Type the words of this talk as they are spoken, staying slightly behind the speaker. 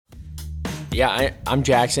Yeah, I'm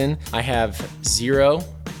Jackson. I have zero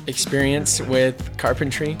experience with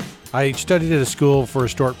carpentry. I studied at a school for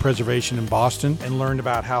historic preservation in Boston and learned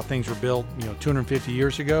about how things were built, 250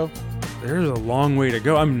 years ago. There's a long way to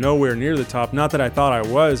go. I'm nowhere near the top. Not that I thought I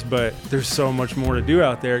was, but there's so much more to do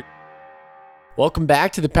out there. Welcome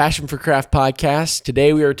back to the Passion for Craft podcast.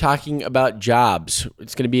 Today we are talking about jobs.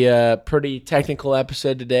 It's going to be a pretty technical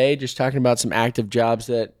episode today, just talking about some active jobs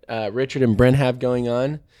that Richard and Brent have going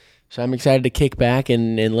on. So I'm excited to kick back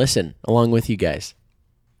and listen along with you guys.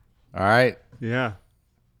 All right. Yeah.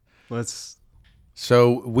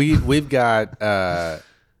 So we've got.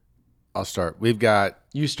 I'll start.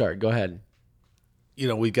 You start. Go ahead.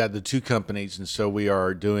 We've got the two companies, and so we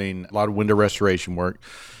are doing a lot of window restoration work.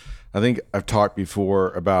 I think I've talked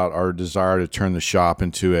before about our desire to turn the shop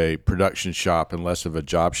into a production shop and less of a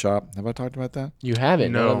job shop. Have I talked about that? You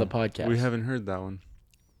haven't. No, not on the podcast. We haven't heard that one.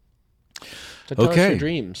 So tell us your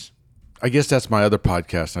dreams. I guess that's my other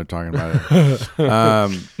podcast. I'm talking about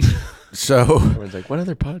it. So everyone's like, what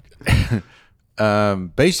other podcast?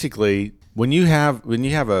 Basically, when you have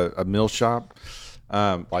a mill shop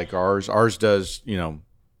like ours does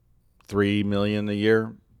 $3 million a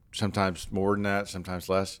year, sometimes more than that, sometimes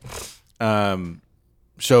less.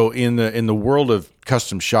 So in the world of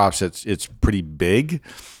custom shops, it's pretty big.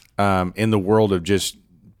 In the world of just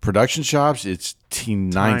production shops, it's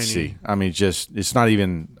teeny. I mean, it's not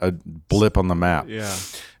even a blip on the map. Yeah.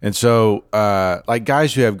 And so, like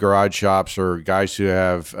guys who have garage shops or guys who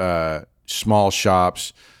have small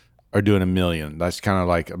shops are doing $1 million. That's kind of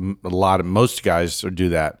like most guys do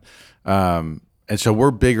that. And so we're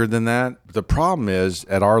bigger than that. The problem is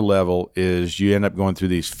at our level is you end up going through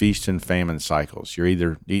these feast and famine cycles. You're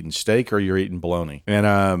either eating steak or you're eating bologna.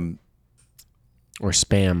 And or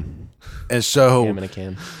spam. And so spam in a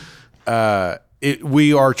can.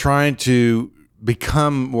 We are trying to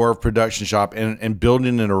become more of a production shop and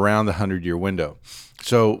building it around the 100-year window.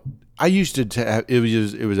 So I used to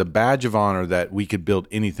it was a badge of honor that we could build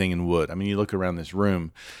anything in wood. I mean, you look around this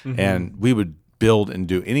room, and we would build and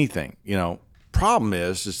do anything. Problem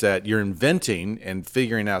is that you're inventing and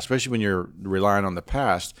figuring out, especially when you're relying on the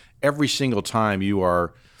past. Every single time you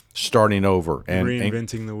are starting over and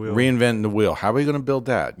reinventing the wheel. Reinventing the wheel. How are we going to build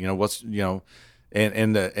that?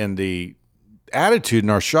 And the attitude in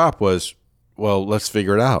our shop was, well, let's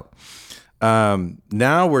figure it out.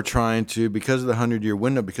 Now we're trying to, because of the 100-year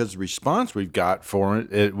window, because of the response we've got for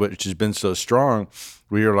it, which has been so strong,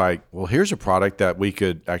 we are like, well, here's a product that we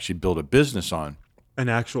could actually build a business on. An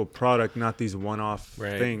actual product, not these one-off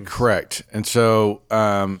things. Correct. And so,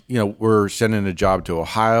 we're sending a job to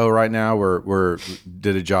Ohio right now. We're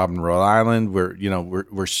did a job in Rhode Island.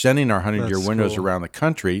 We're sending our 100-year windows around the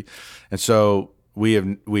country. And so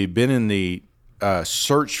we've been in the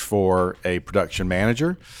search for a production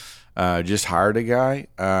manager. Just hired a guy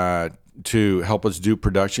to help us do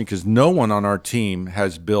production because no one on our team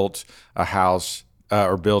has built a house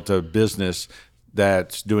or built a business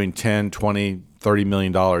that's doing 10, 20, $30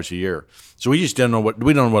 million a year. So we just don't know what it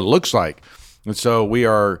looks like. And so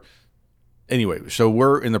we're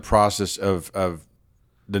in the process of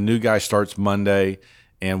the new guy starts Monday,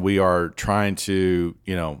 and we are trying to,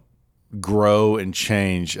 grow and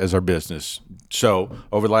change as our business. So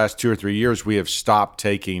over the last 2 or 3 years, we have stopped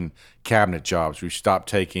taking cabinet jobs. We've stopped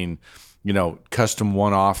taking, custom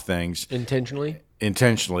one-off things.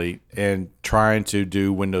 Intentionally, and trying to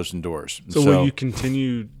do windows and doors. So will you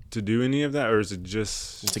continue to do any of that, or is it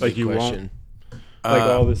just like you question. won't? Like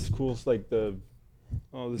all this cool, like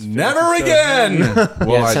all this. Never again.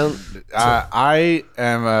 Well, I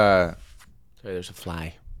am. Sorry, there's a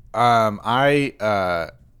fly. I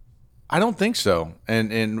don't think so,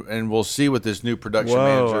 and we'll see with this new production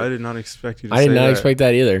manager. I did not expect you to say that. I did not expect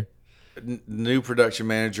that either. New production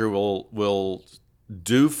manager will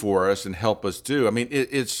do for us and help us do. I mean,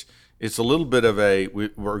 it's a little bit of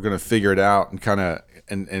we're going to figure it out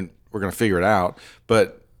and we're going to figure it out,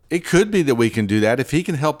 but it could be that we can do that if he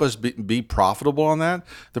can help us be profitable on that.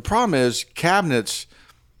 The problem is cabinets.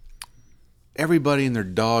 Everybody and their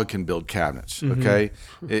dog can build cabinets. Okay,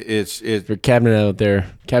 it's for cabinet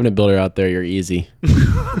builder out there, you're easy.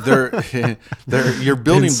 You're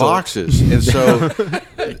building boxes, and so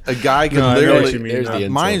a guy can literally.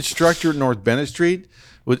 My instructor at North Bennett Street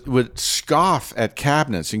would scoff at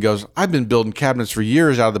cabinets and goes, "I've been building cabinets for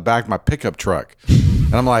years out of the back of my pickup truck,"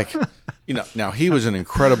 and I'm like, now he was an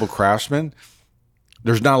incredible craftsman.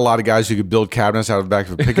 There's not a lot of guys who could build cabinets out of the back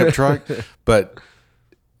of a pickup truck, but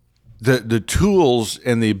the tools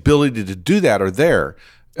and the ability to do that are there.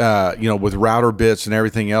 With router bits and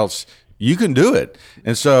everything else, you can do it.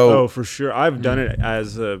 And so, for sure, I've done it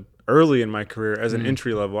as early in my career as an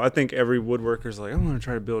entry level. I think every woodworker's like, I'm going to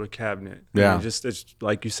try to build a cabinet. Yeah. And it's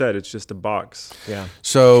like you said, it's just a box. Yeah.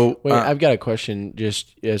 So Wait, I've got a question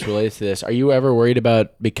just as related to this. Are you ever worried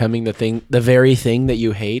about becoming the very thing that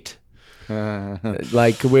you hate?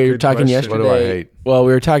 Like we were Good talking question. yesterday. What do I hate? Well,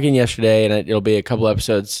 we were talking yesterday, and it'll be a couple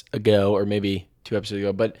episodes ago, or maybe 2 episodes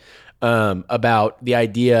ago, but about the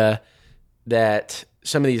idea that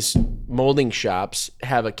some of these molding shops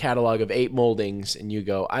have a catalog of 8 moldings, and you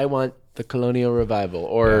go, I want the Colonial Revival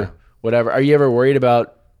or whatever. Are you ever worried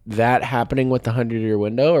about that happening with the 100-year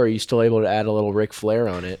window, or are you still able to add a little Ric Flair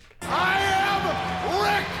on it? I am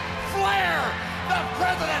Ric Flair, the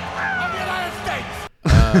President of the United States.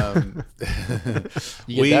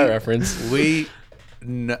 You get that reference.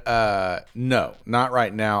 No, not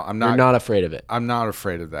right now. You're not afraid of it. I'm not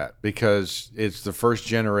afraid of that because it's the first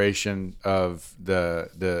generation of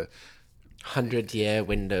the 100-year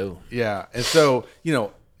window. yeah. And so,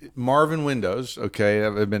 Marvin Windows, okay,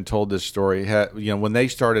 I've been told this story. When they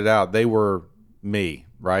started out, they were me,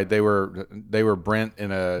 right? They were Brent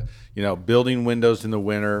in a, building windows in the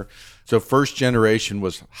winter. So first generation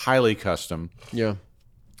was highly custom. Yeah.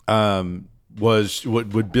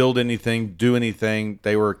 Would build anything, do anything.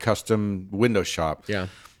 They were a custom window shop. Yeah.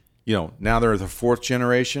 Now they're the 4th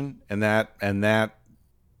generation, and that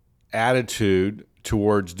attitude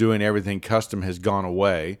towards doing everything custom has gone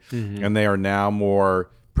away, and they are now more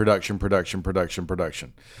production.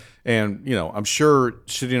 And I'm sure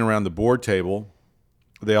sitting around the board table,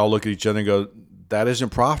 they all look at each other and go, "That isn't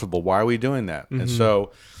profitable. Why are we doing that?" And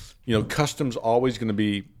so, custom's always going to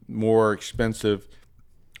be more expensive,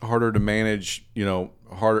 harder to manage,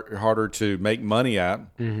 harder to make money at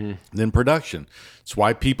than production. It's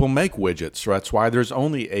why people make widgets. Right? That's why there's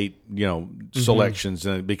only 8, selections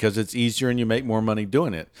in it, because it's easier and you make more money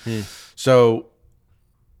doing it. So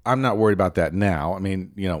I'm not worried about that now. I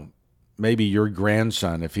mean, maybe your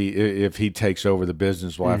grandson, if he takes over the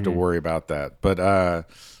business, will have to worry about that. But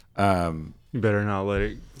You better not let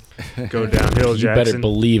it go downhill, You Jackson. better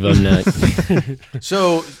believe I'm not.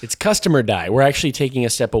 so It's custom or die. We're actually taking a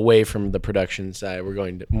step away from the production side. We're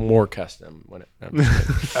going to more custom.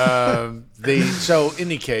 so in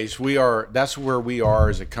any case, that's where we are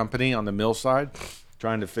as a company on the mill side,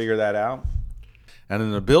 trying to figure that out. And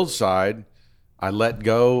on the build side, I let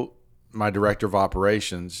go my director of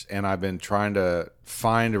operations, and I've been trying to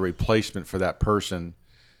find a replacement for that person.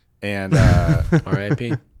 And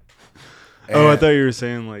R.I.P. I thought you were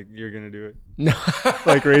saying like you're gonna do it. No,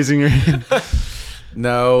 Like raising your hand.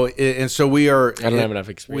 no, and so we are. I don't have enough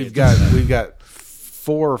experience. We've got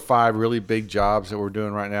 4 or 5 really big jobs that we're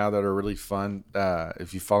doing right now that are really fun.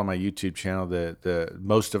 If you follow my YouTube channel, the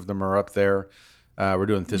most of them are up there. We're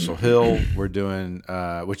doing Thistle Hill. We're doing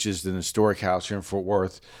which is the historic house here in Fort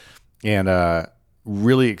Worth, and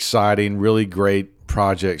really exciting, really great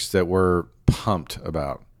projects that we're pumped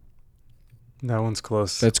about. That one's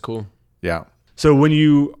close. That's cool. Yeah. So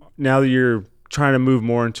now that you're trying to move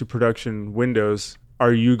more into production windows,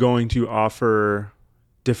 are you going to offer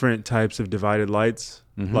different types of divided lights?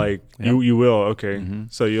 Like you will, okay.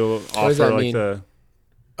 So you'll does offer that like mean?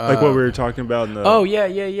 like what we were talking about in the Oh,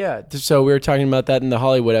 yeah. So we were talking about that in the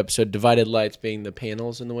Hollywood episode, divided lights being the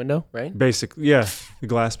panels in the window, right? basic, yeah, the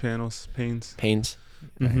glass panels, panes. Panes.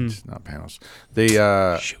 It's not panels.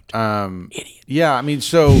 The Shoot. Idiot. yeah, I mean,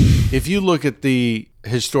 so if you look at the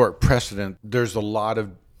historic precedent, there's a lot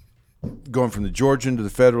of going from the Georgian to the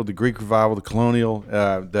Federal, the Greek Revival, the Colonial,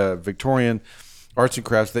 the Victorian arts and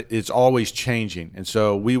crafts. It's always changing, and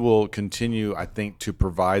so we will continue, I think, to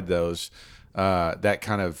provide those that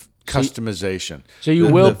kind of customization. So you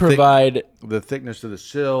will provide the thickness of the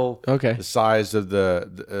sill, Okay. the size of the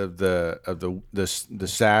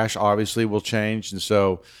sash obviously will change, and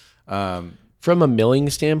so from a milling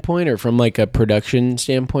standpoint or from like a production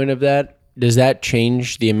standpoint of that. Does that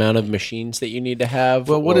change the amount of machines that you need to have?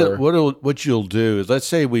 well, or- what you'll do is, let's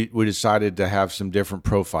say we decided to have some different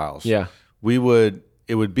profiles. Yeah.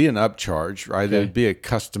 It would be an upcharge, right? Okay. It would be a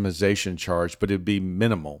customization charge, but it'd be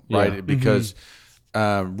minimal, Yeah. right? Because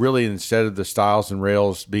really, instead of the stiles and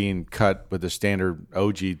rails being cut with a standard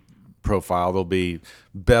OG profile, they'll be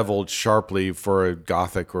beveled sharply for a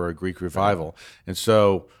Gothic or a Greek Revival. And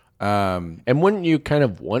so, And wouldn't you kind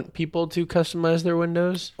of want people to customize their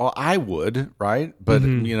windows? well, I would, right? But,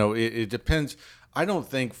 it depends. I don't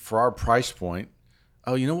think for our price point,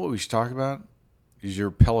 what we should talk about is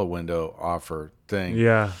your Pella window offer thing.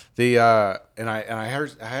 Yeah. And I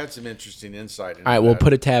had some interesting insight into All right, we'll that.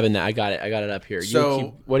 put a tab in that. I got it up here.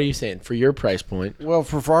 So- What are you saying for your price point? Well,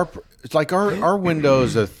 for our, it's like our window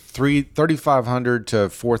is a $3,500 to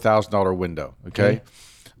 $4,000 window. Okay.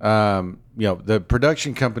 The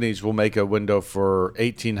production companies will make a window for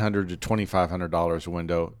 $1,800 to $2,500 a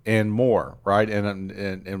window and more, right?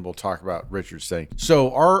 And we'll talk about Richard's thing.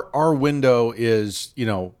 So our window is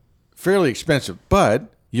fairly expensive,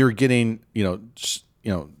 but you're getting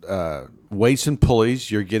weights and pulleys.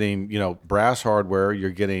 You're getting brass hardware. You're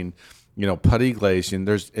getting putty glazing.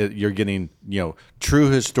 You're getting true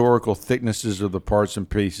historical thicknesses of the parts and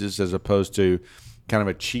pieces as opposed to kind of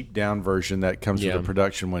a cheap down version that comes with a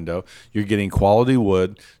production window. You're getting quality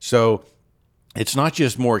wood. So it's not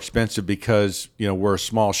just more expensive because, we're a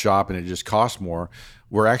small shop and it just costs more.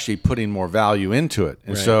 We're actually putting more value into it.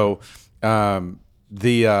 And so from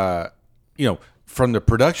the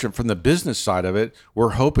business side of it, we're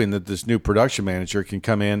hoping that this new production manager can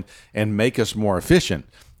come in and make us more efficient,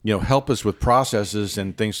 help us with processes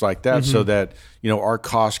and things like that so that, our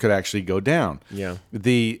costs could actually go down. Yeah.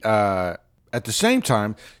 At the same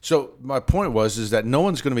time, so my point is that no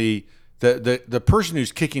one's going to be the person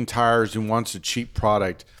who's kicking tires and wants a cheap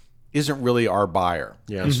product isn't really our buyer.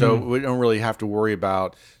 Yeah. And so we don't really have to worry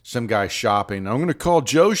about some guy shopping. I'm going to call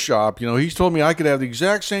Joe's shop. He's told me I could have the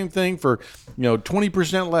exact same thing for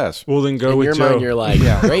 20% less. Well, then go In with your Joe. mind, you're like,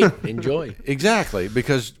 great, enjoy. Exactly,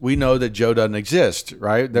 because we know that Joe doesn't exist,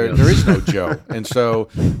 right? There is no Joe, and so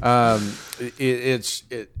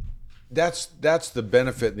that's the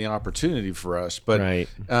benefit and the opportunity for us. But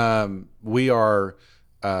we are.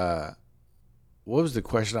 What was the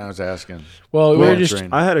question I was asking? Well,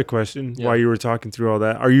 I had a question while you were talking through all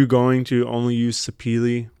that. Are you going to only use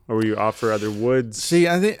sapele, or will you offer other woods? See,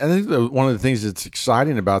 I think one of the things that's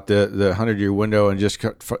exciting about the 100-year window and just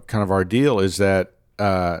kind of our deal is that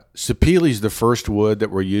sapele is the first wood that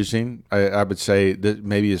we're using. I would say that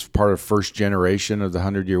maybe it's part of first generation of the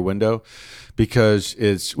 100-year window, because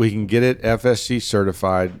we can get it FSC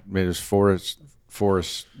certified. I mean, it's forest.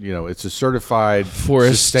 It's a certified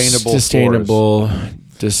sustainable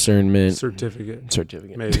discernment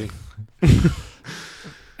certificate, maybe.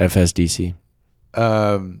 FSDC.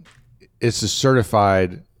 It's a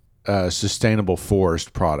certified sustainable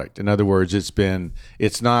forest product. In other words,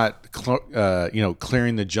 it's not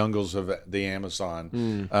clearing the jungles of the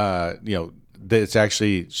Amazon. It's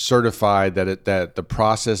actually certified that the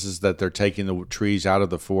processes that they're taking the trees out of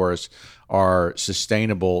the forest are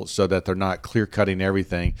sustainable, so that they're not clear cutting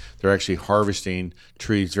everything. They're actually harvesting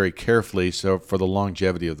trees very carefully, so for the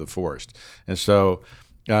longevity of the forest. And so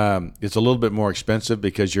it's a little bit more expensive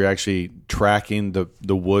because you're actually tracking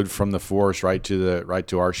the wood from the forest right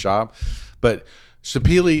to our shop. But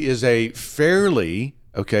sapele is a fairly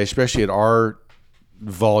especially at our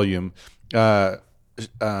volume,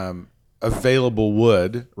 available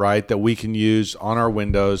wood, right, that we can use on our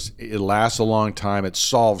windows. It lasts a long time. It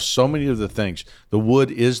solves so many of the things. The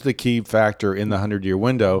wood is the key factor in the 100-year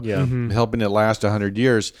window, helping it last 100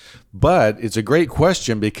 years. But it's a great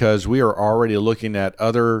question because we are already looking at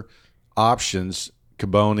other options: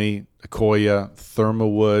 Kiboni, Akoya,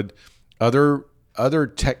 Thermowood, other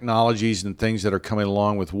technologies and things that are coming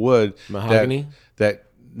along with wood. Mahogany?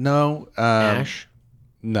 No. Ash?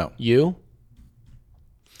 No. You?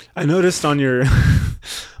 I noticed on your Cherry?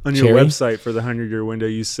 website for the 100-year window,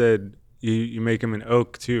 you said you make them in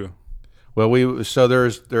oak too. Well,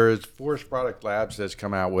 there's Forest Product Labs that's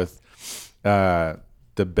come out with the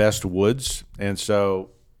best woods, and so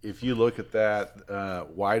if you look at that,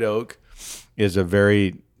 white oak is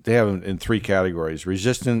they have them in 3 categories: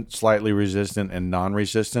 resistant, slightly resistant, and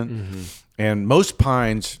non-resistant. Mm-hmm. And most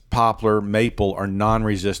pines, poplar, maple are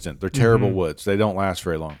non-resistant. They're terrible woods. They don't last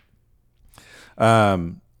very long.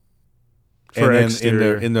 For and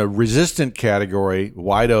exterior. in the resistant category,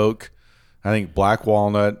 white oak, I think black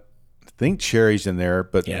walnut, I think cherry's in there,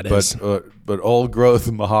 but old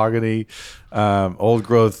growth mahogany, old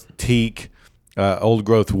growth teak, old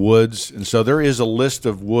growth woods, and so there is a list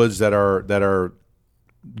of woods that are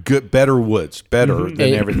good, better woods, better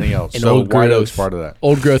than everything else. And So old white growth, oak's part of that.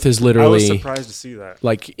 Old growth is I literally was surprised to see that.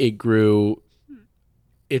 like it grew.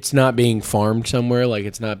 It's not being farmed somewhere. Like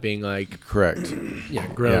it's not being Correct.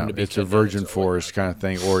 grown to be. It's a virgin forest kind of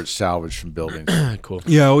thing, or it's salvaged from buildings. Cool.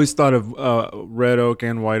 Yeah, I always thought of red oak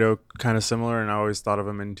and white oak kind of similar, and I always thought of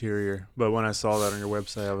them interior. But when I saw that on your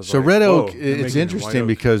website, I was So like, red whoa, oak, they're it's making it interesting white oak.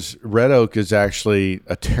 because red oak is actually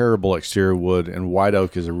a terrible exterior wood, and white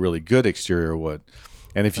oak is a really good exterior wood.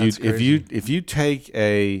 And if you take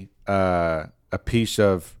a piece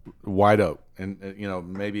of white oak and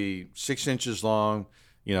maybe 6 inches long,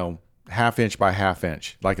 half inch by half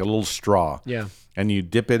inch, like a little straw, and you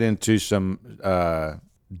dip it into some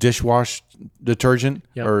dishwash detergent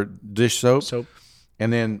or dish soap, Soap.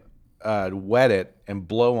 and then wet it and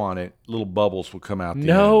blow on it, little bubbles will come out.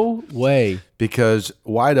 No way. Because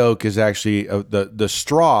white oak is actually the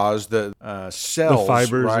straws, the cells, The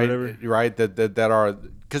fibers, right? whatever. Right. That are,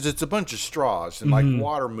 because it's a bunch of straws and like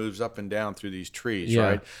water moves up and down through these trees, Yeah.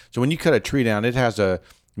 right? So when you cut a tree down, it has a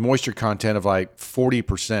moisture content of like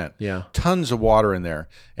 40%. Yeah. Tons of water in there,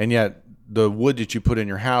 and yet the wood that you put in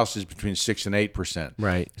your house is between 6 and 8%.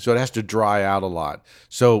 Right. So it has to dry out a lot.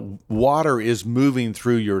 So water is moving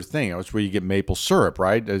through your thing. That's where you get maple syrup,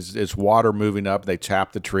 right? It's water moving up. They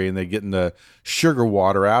tap the tree and they getting the sugar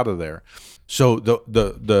water out of there. So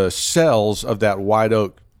the cells of that white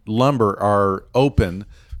oak lumber are open,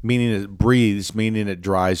 meaning it breathes, meaning it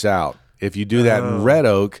dries out. If you do that in red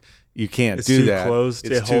oak, you can't It's do too that. closed.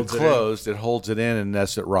 It's It too holds it in. closed. It holds it in, and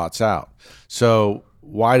thus it rots out. So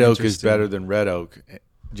white oak is better than red oak,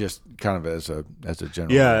 just kind of as a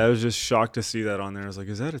general. Yeah, I was just shocked to see that on there. I was like,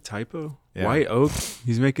 is that a typo? Yeah. White oak?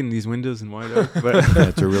 He's making these windows in white oak? But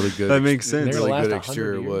That's a really good. that makes sense. They're really last good 100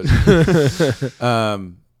 exterior years.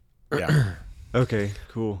 wood. Yeah. Okay,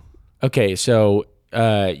 cool. Okay, so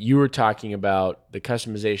you were talking about the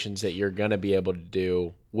customizations that you're going to be able to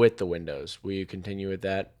do with the windows. Will you continue with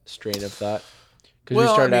that strain of thought? Because we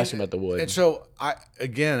started asking about the wood. And so I'm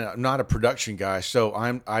not a production guy, so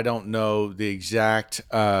I don't know the exact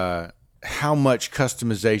how much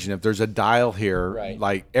customization. If there's a dial here, Right.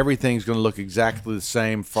 like everything's going to look exactly the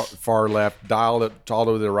same, far left, dial it all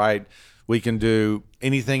over the right. We can do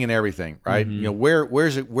anything and everything, right? Mm-hmm. You know, where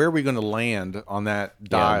are we going to land on that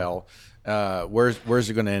dial? Where's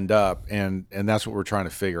it going to end up? And that's what we're trying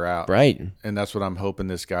to figure out, Right. And that's what I'm hoping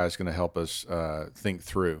this guy's going to help us think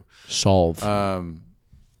through. Solve.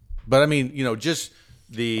 But I mean, you know, just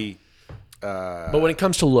the but when it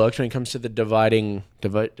comes to looks, when it comes to the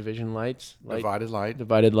division lights, divided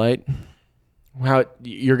light, how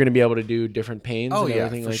you're going to be able to do different panes oh and yeah,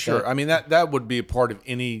 everything for like sure. that? I mean, that would be a part of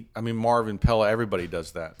any. I mean, Marvin, Pella, everybody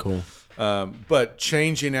does that. Cool. But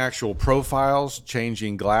changing actual profiles,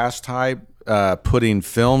 changing glass type, putting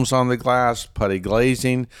films on the glass, putty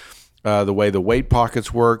glazing, the way the weight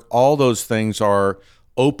pockets work, all those things are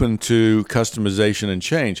open to customization and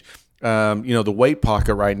change. You know, the weight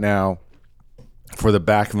pocket right now for the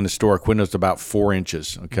back of an historic window is about 4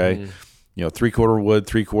 inches. Okay. Mm-hmm. You know, 3/4 wood,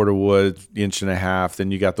 3/4 wood, 1.5 inches.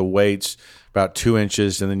 Then you got the weights about 2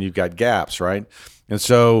 inches, and then you've got gaps, right? And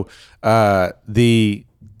so that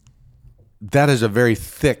is a very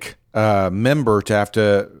thick member to have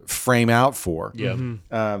to frame out for. Yeah.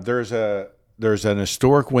 There's an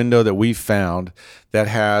historic window that we found that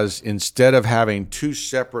has, instead of having 2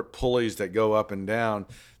 separate pulleys that go up and down,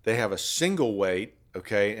 they have a single weight,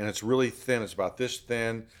 okay, and it's really thin. It's about this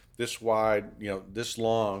thin, this wide, you know, this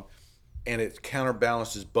long, and it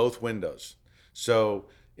counterbalances both windows. So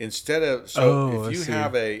instead of, if you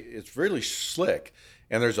have it's really slick,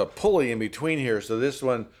 and there's a pulley in between here, so this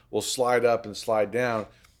one will slide up and slide down.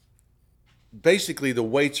 Basically, the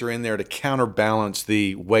weights are in there to counterbalance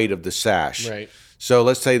the weight of the sash. Right. So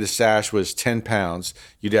let's say the sash was 10 pounds.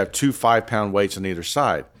 You'd have 2 5-pound weights on either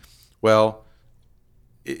side. Well,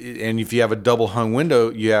 and if you have a double hung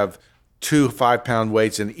window, you have 2 5-pound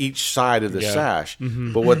weights in each side of the sash.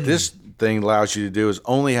 Mm-hmm. But what this thing allows you to do is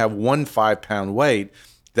only have 1 5-pound weight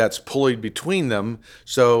that's pulleyed between them.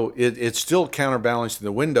 So it's still counterbalancing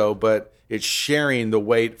the window, but it's sharing the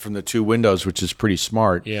weight from the 2 windows, which is pretty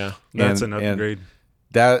smart. Yeah. That's an upgrade.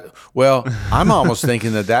 I'm almost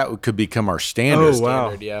thinking that could become our standard. Oh, wow.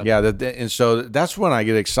 Standard, yeah. Yeah, and so that's when I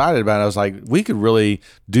get excited about it. I was like, we could really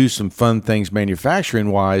do some fun things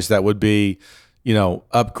manufacturing wise that would be, you know,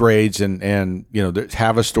 upgrades and you know,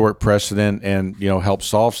 have a historic precedent and, you know, help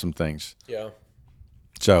solve some things. Yeah.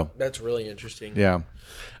 So That's really interesting. yeah.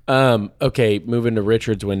 Okay, moving to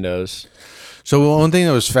Richard's windows. So one thing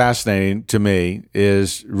that was fascinating to me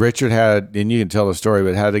is Richard had, and you can tell the story,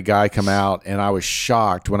 but had a guy come out, and I was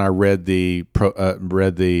shocked when I read the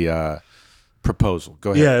proposal.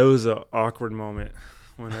 Go ahead. Yeah, it was an awkward moment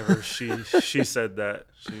whenever she said that.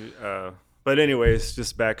 But anyways,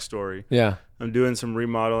 just backstory. Yeah. I'm doing some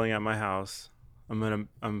remodeling at my house.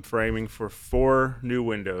 I'm framing for 4 new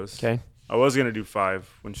windows. Okay. I was gonna do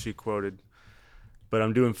 5 when she quoted, but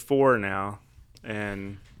I'm doing 4 now,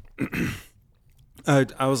 and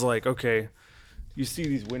I was like, okay, you see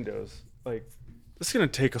these windows, like this is gonna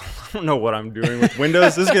take. I don't know what I'm doing with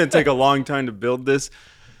windows. This is gonna take a long time to build this.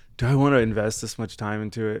 Do I want to invest this much time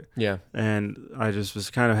into it? Yeah. And I just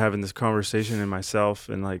was kind of having this conversation in myself,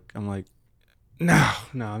 and I'm like, no,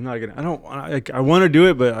 I'm not gonna. I don't. I want to do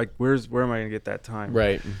it, but like, where am I gonna get that time?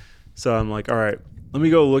 Right. So I'm like, all right, let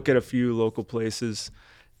me go look at a few local places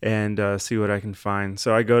and see what I can find.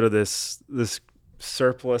 So I go to this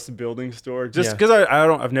surplus building store just because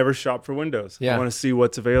I've never shopped for windows. Yeah. I want to see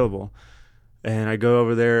what's available. And I go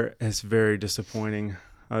over there. It's very disappointing.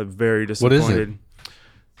 I'm very disappointed.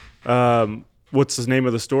 What is it? What's the name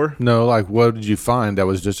of the store? No, like what did you find that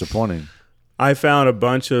was disappointing? I found a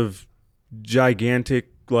bunch of gigantic,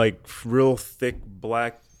 like real thick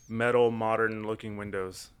black metal, modern looking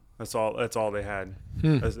windows. That's all they had.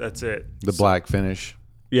 That's it. The black finish.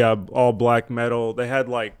 Yeah, all black metal. They had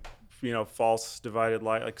like, false divided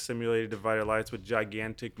light, like simulated divided lights with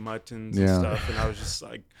gigantic muttons and stuff. And I was just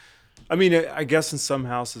like, I mean, I guess in some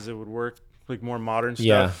houses it would work, like more modern stuff.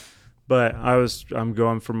 Yeah. But I'm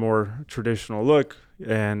going for more traditional look,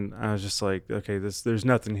 and I was just like, okay, there's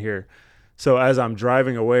nothing here. So as I'm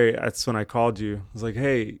driving away, that's when I called you. I was like,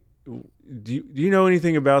 hey, do you know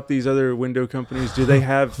anything about these other window companies? Do they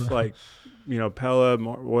have like, Pella,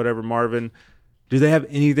 whatever, Marvin? Do they have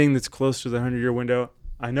anything that's close to the 100-year window?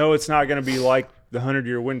 I know it's not going to be like the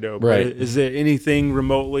 100-year window, but right. Is there anything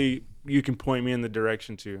remotely you can point me in the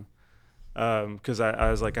direction to? Because I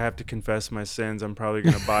was like, I have to confess my sins. I'm probably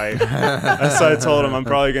going to buy. So I told him I'm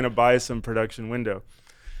probably going to buy some production window.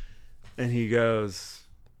 And he goes,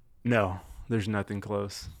 no, there's nothing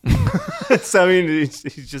close. So I mean, he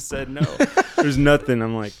just said no. There's nothing.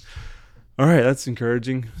 I'm like, all right, that's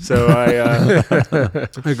encouraging. So I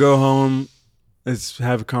go home. Let's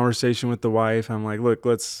have a conversation with the wife. I'm like, look,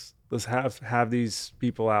 let's have these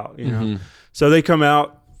people out. So they come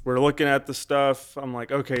out. We're looking at the stuff. I'm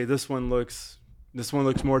like, okay, this one looks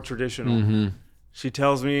more traditional. She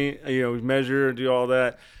tells me, we measure, do all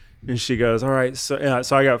that, and she goes, all right. So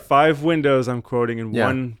I got 5 windows I'm quoting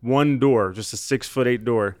and one door, just a 6'8"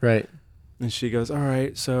 door. Right. And she goes, all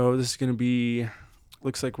right. So this is gonna be,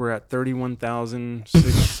 looks like we're at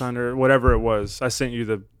 31,600, whatever it was. I sent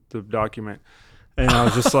you the document, and I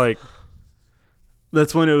was just like,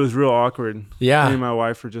 that's when it was real awkward. Yeah. Me and my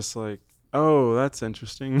wife were just like, oh, that's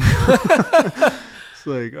interesting. It's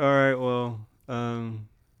like, all right, well,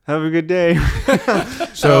 have a good day.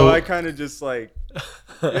 So I kind of just like,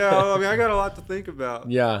 I mean, I got a lot to think about.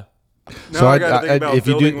 Yeah. Now so I got to think about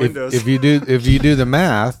building windows. If you do the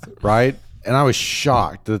math, right? And I was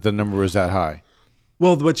shocked that the number was that high.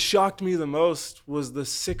 Well, what shocked me the most was the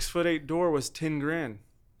 6'8" door was $10,000.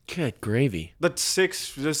 Good gravy.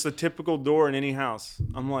 Just a typical door in any house.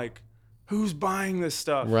 I'm like, who's buying this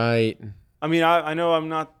stuff? Right. I mean, I know I'm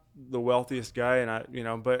not the wealthiest guy,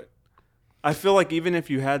 and but I feel like even if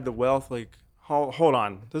you had the wealth, like, hold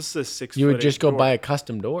on, this is a 6'8" you would just go door. buy a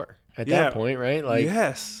custom door at that point, right? Like,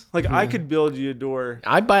 yes, like I could build you a door.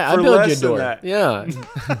 I'd build you a door. Yeah.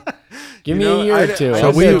 Give me a year or two. So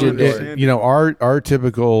I'll build you a door. Our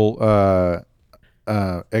typical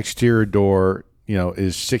exterior door,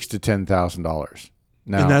 is $6,000 to $10,000.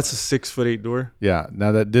 Now, and that's a 6'8" door. Yeah.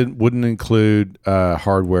 Now that wouldn't include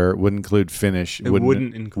hardware. Wouldn't include finish.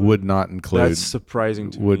 Would not include. That's surprising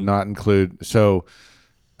to me. Would not include. So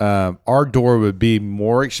our door would be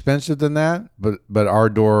more expensive than that, but our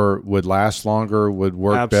door would last longer. Would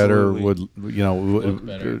work better. Would look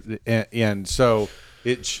better. And so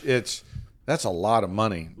it's. That's a lot of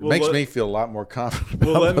money. It makes me feel a lot more confident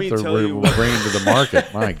about what they're bringing to the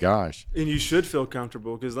market. My gosh. And you should feel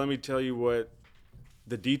comfortable, because let me tell you what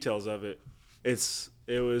the details of it. It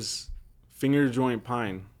was finger joint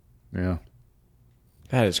pine. Yeah.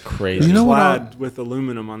 That is crazy. Clad with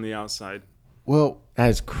aluminum on the outside. Well, that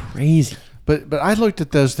is crazy. But I looked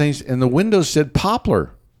at those things, and the windows said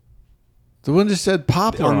poplar. The windows said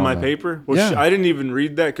poplar on my paper. Well, yeah. I didn't even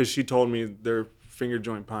read that because she told me they're finger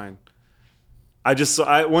joint pine. I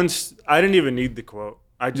didn't even need the quote.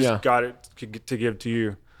 I just got it to give to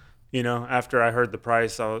you. After I heard the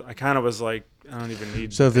price, I kind of was like, I don't even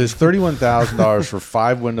need. So if it's $31,000 for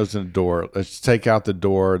 5 windows and a door, let's take out the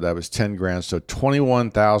door. That was $10,000. So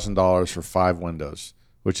 $21,000 for 5 windows,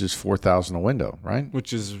 which is $4,000 a window, right?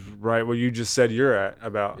 Which is right what you just said you're at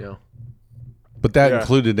about. Yeah. But that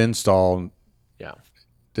included install. Yeah.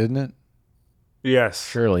 Didn't it? Yes.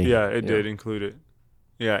 Surely. Yeah, it did include it.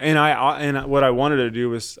 Yeah, and what I wanted to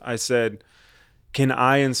do was, I said, can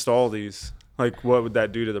I install these? Like, what would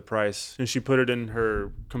that do to the price? And she put it in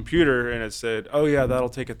her computer, and it said, oh yeah, that'll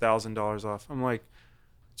take $1,000 off. I'm like,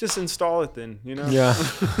 just install it then, Yeah.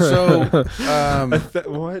 So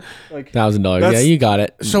what? Like $1,000. Yeah, you got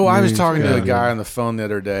it. So I was talking to a guy on the phone the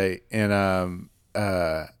other day, and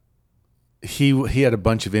he had a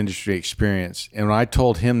bunch of industry experience, and when I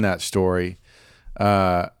told him that story,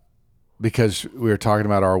 because we were talking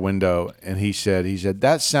about our window, and he said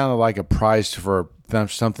that sounded like a price for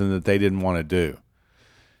something that they didn't want to do.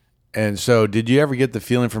 And so, did you ever get the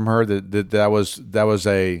feeling from her that was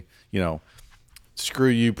a screw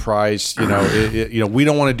you price, we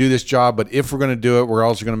don't want to do this job, but if we're going to do it, we're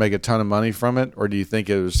also going to make a ton of money from it? Or do you think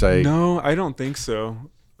it would say, No, I don't think so.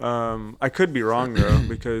 I could be wrong though,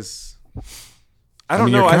 because I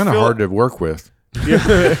don't know. You're kind of feel hard to work with.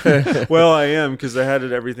 Yeah. Well, I am, because I had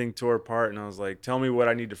everything tore apart, and I was like, tell me what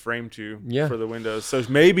I need to frame to for the windows. So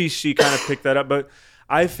maybe she kind of picked that up, but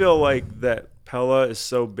I feel like that Pella is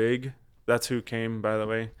so big. That's who came, by the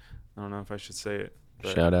way. I don't know if I should say it.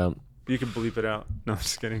 Shout out. You can bleep it out. No, I'm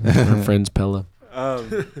just kidding. Our friends Pella.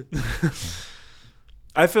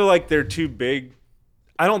 I feel like they're too big.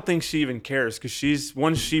 I don't think she even cares, because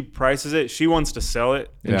once she prices it, she wants to sell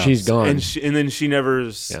it, And she's gone. and then she never.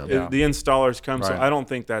 The installers come, so Right. I don't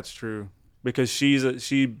think that's true, because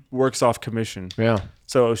she works off commission. Yeah.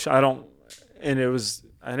 So I don't, and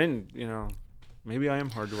I didn't, maybe I am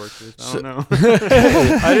hard to work with. I don't know.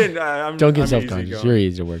 I didn't. Don't get I'm self-conscious. easygoing. You're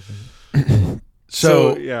easy to work with.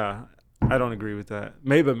 So yeah, I don't agree with that.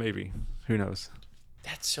 Maybe. Who knows?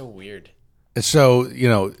 That's so weird. So,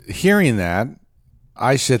 hearing that,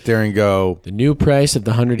 I sit there and go, The new price of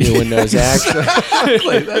the 100-year windows actually.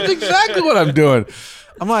 exactly. That's exactly what I'm doing.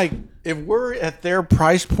 I'm like, if we're at their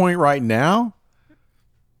price point right now,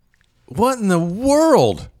 what in the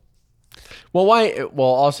world? Well, why? Well,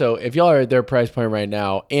 also, if y'all are at their price point right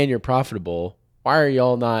now and you're profitable, why are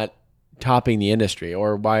y'all not topping the industry?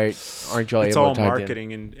 Or why aren't y'all It's able all to talk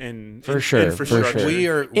marketing and For sure, for infrastructure.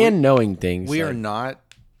 sure. and knowing things? We are like, not.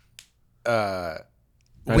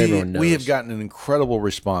 Not we everyone knows. have gotten an incredible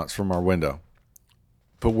response from our window,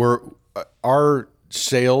 but our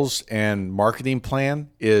sales and marketing plan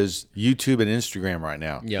is YouTube and Instagram right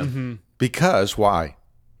now. Yeah. Because why?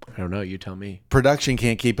 I don't know. You tell me. Production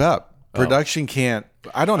can't keep up. Production can't.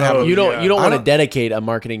 I don't have. You don't. yeah. You don't I want to don't- dedicate a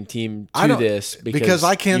marketing team I to don't- this because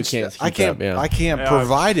I can't. You can't. I keep can't. up, yeah. I can't Yeah.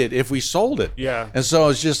 provide it if we sold it. Yeah. And so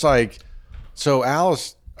it's just like, so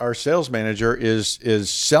Alice, our sales manager, is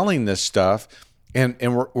selling this stuff, and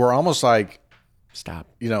we're almost like, Stop.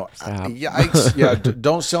 Stop. Stop.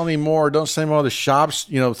 Don't sell anymore. Don't sell anymore. The shops,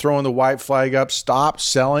 throwing the white flag up. Stop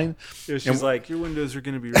selling. Yeah, she's like, your windows are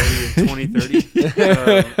going to be ready in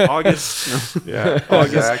 2030, August. No. Yeah,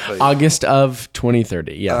 exactly. August of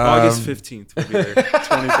 2030. Yeah. August 15th will be there.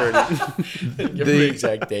 2030. Give me the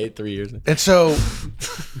exact date. 3 years. And so,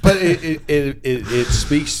 but it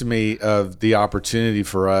speaks to me of the opportunity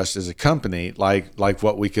for us as a company, like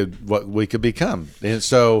what we could become. And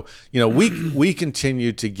so, we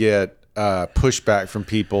continue to get pushback from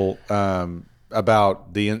people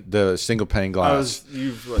about the single pane glass.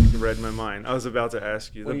 You've read my mind. I was about to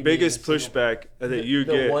ask you. What do The you biggest mean, a single- pushback that you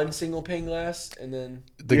get. one single pane glass, and then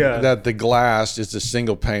That the glass is a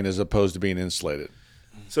single pane as opposed to being insulated.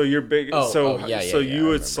 So you're big. Oh, so yeah, so I you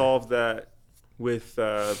would remember. solve that with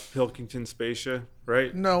Pilkington Spacia,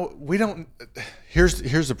 right? No, we don't. Here's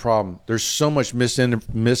the problem. There's so much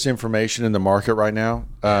misinformation in the market right now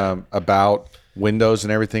about Windows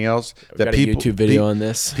and everything else that got a YouTube video on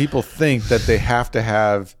this. People think that they have to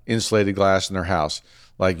have insulated glass in their house.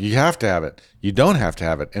 Like, you have to have it. You don't have to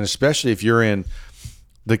have it, and especially if you're in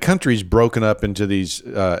the country's broken up into these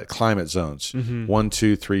climate zones: 1,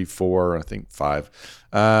 2, 3, 4, I think 5.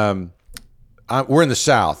 We're in the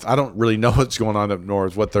South. I don't really know what's going on up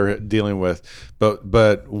north, what they're dealing with, but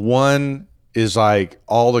 1 is like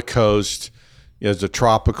all the coast is a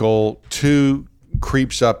tropical. 2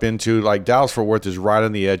 creeps up into, like, Dallas-Fort Worth is right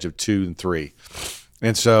on the edge of 2 and 3,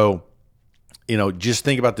 and so just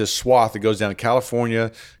think about this swath that goes down to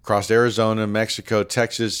California, across Arizona, Mexico,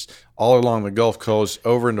 Texas, all along the Gulf Coast,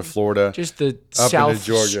 over into Florida, just the up south into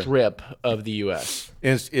Georgia. strip of the U.S.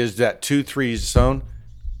 Is that 2-3 zone.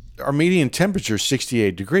 Our median temperature is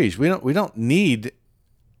 68 degrees. We don't need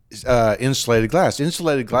insulated glass.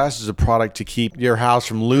 Insulated glass is a product to keep your house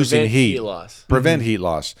from losing Prevent heat. heat loss. Prevent heat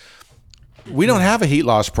loss. We don't have a heat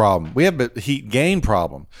loss problem. We have a heat gain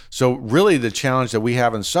problem. So really, the challenge that we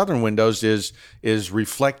have in southern windows is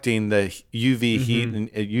reflecting the UV heat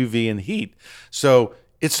and UV and heat. So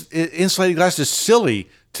insulated glass is silly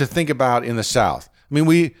to think about in the South. I mean,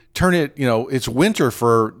 we turn it. It's winter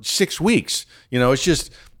for 6 weeks. It's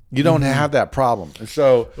just. You don't have that problem. And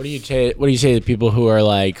so What do you say to people who are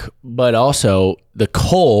like, but also the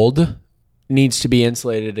cold needs to be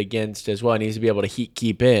insulated against as well. It needs to be able to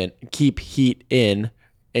keep heat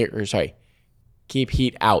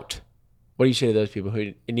out. What do you say to those people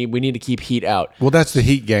who we need to keep heat out? well, that's the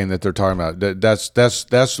heat gain that they're talking about.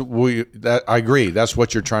 I agree. That's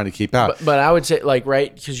what you're trying to keep out. But I would say, like,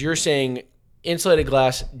 right, because you're saying insulated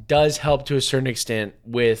glass does help to a certain extent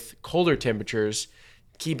with colder temperatures,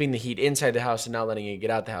 keeping the heat inside the house and not letting it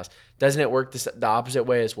get out the house. Doesn't it work the opposite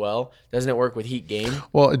way as well? Doesn't it work with heat gain?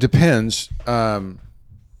 Well, it depends on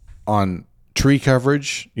tree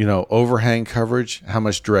coverage, overhang coverage, how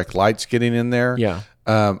much direct light's getting in there. Yeah.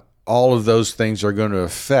 All of those things are going to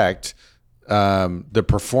affect the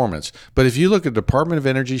performance. But if you look at Department of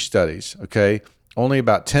Energy studies, okay, only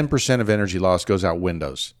about 10% of energy loss goes out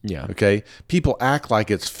windows. Yeah. Okay. People act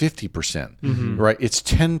like it's 50%, right? It's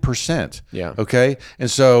 10%. Yeah. Okay.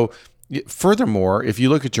 And so, furthermore, if you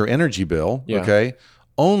look at your energy bill, Yeah. okay,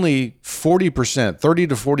 only 40%, 30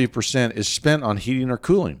 to 40% is spent on heating or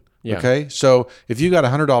cooling. Yeah. Okay. So if you got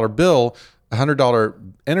 $100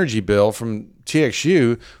 energy bill from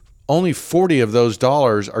TXU, only 40 of those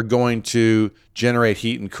dollars are going to generate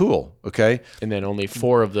heat and cool. Okay. And then only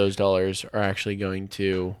 4 of those dollars are actually going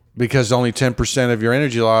to. Because only 10% of your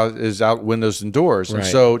energy loss is out windows and doors. Right. And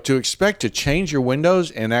so to expect to change your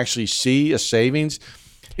windows and actually see a savings.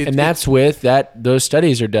 That's with that. Those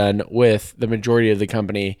studies are done with the majority of the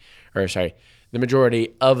the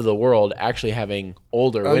majority of the world actually having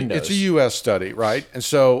older windows. It's a U.S. study, right? And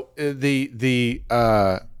so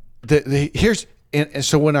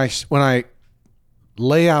so when I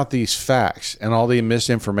lay out these facts and all the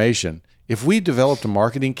misinformation, if we developed a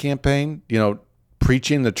marketing campaign,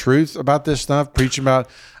 preaching the truth about this stuff,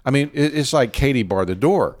 it's like Katie bar the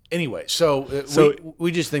door. Anyway, so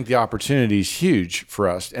we just think the opportunity is huge for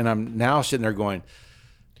us. And I'm now sitting there going,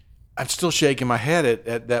 I'm still shaking my head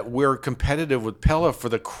at that we're competitive with Pella for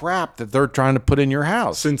the crap that they're trying to put in your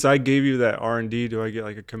house. Since I gave you that R&D, do I get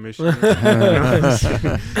like a commission? No,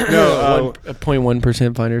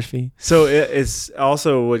 0.1% finder's fee. So it's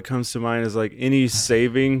also what comes to mind is like any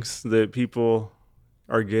savings that people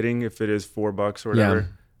are getting, if it is $4 or whatever,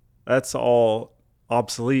 that's all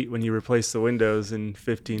obsolete when you replace the windows in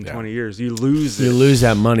 15, 20 years. You lose it. You lose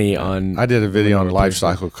that money on. I did a video on life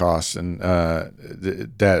cycle costs, and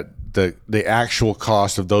the actual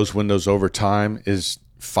cost of those windows over time is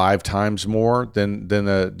 5 times more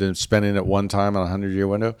than spending it one time on a 100-year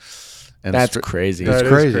window. And that's crazy. That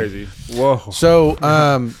it's is crazy. Whoa. So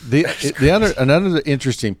another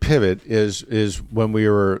interesting pivot is when we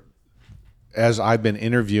were, as I've been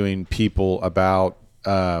interviewing people about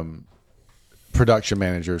production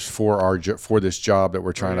managers for this job that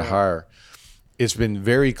we're trying to hire, it's been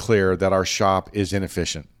very clear that our shop is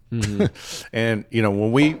inefficient. Mm-hmm. And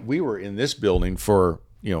when we were in this building for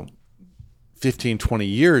 15, 20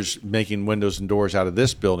 years making windows and doors out of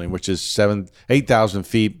this building, which is 8,000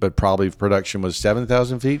 feet, but probably production was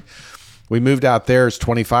 7,000 feet. We moved out there, it's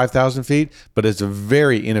 25,000 feet, but it's a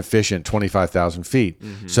very inefficient 25,000 feet.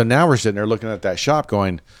 Mm-hmm. So now we're sitting there looking at that shop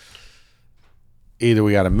going, either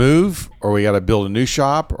we got to move or we got to build a new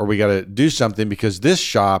shop or we got to do something because this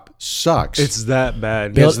shop sucks. It's that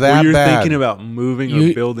bad. It's that you're bad. Thinking about moving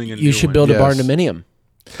or building a new You should one. build a Yes. barn-dominium.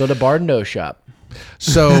 Build a barn-do shop.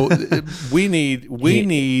 So we need.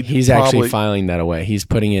 He's actually filing that away. He's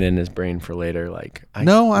putting it in his brain for later. Like,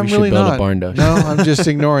 No, I'm we should really build not. a barn-do. No, I'm just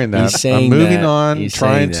ignoring that. He's saying I'm moving that. on, He's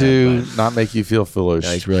trying saying to not make you feel foolish.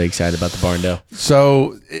 Yeah, he's really excited about the barn-do.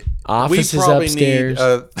 So Office we is probably upstairs.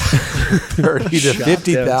 need 30 to Shop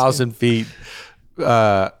 50,000 feet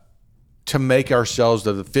to make ourselves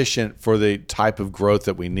efficient for the type of growth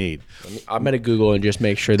that we need. I'm going to Google and just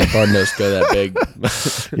make sure that barn-dos go that big.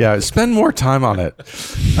 Yeah, spend more time on it.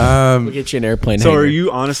 We'll get you an airplane So hanger. are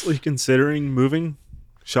you honestly considering moving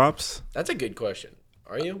shops? That's a good question.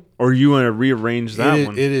 Are you? Or you want to rearrange that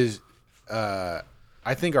one? It is. I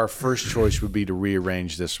think our first choice would be to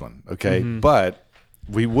rearrange this one. Okay, but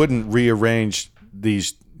we wouldn't rearrange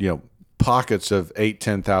these, pockets of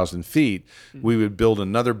 10,000 feet. We would build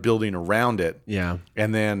another building around it. Yeah.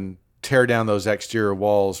 And then tear down those exterior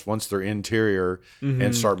walls once they're interior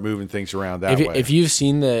and start moving things around that way. If you've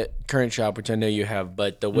seen the current shop, which I know you have,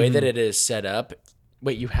 but the way that it is set up,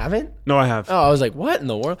 wait, you haven't? No, I have. Oh, I was like, what in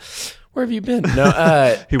the world? Where have you been? No,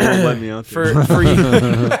 He won't let me out there. for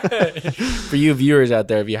you for you viewers out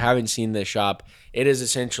there, if you haven't seen this shop, it is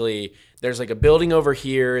essentially there's like a building over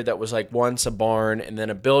here that was like once a barn, and then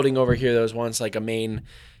a building over here that was once like a main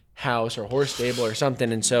house or horse stable or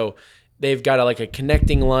something, and so they've got a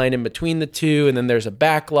connecting line in between the two, and then there's a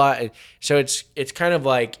back lot. And so it's kind of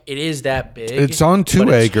like it is that big. it's on 2 but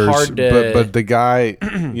it's acres, hard to- but the guy,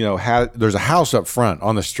 there's a house up front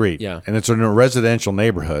on the street, Yeah. and it's in a residential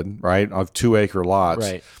neighborhood, right, of 2 acre lots,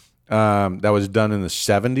 right. That was done in the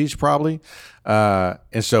 70s probably,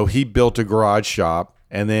 and so he built a garage shop,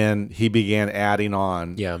 and then he began adding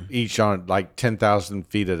on, Yeah. each on like 10,000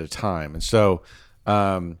 feet at a time, and so.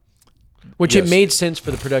 Which Yes. it made sense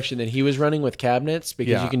for the production that he was running with cabinets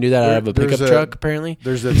because Yeah. you can do that out of a There's pickup truck, apparently.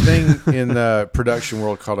 There's a thing in the production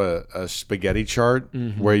world called a spaghetti chart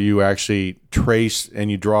where you actually trace and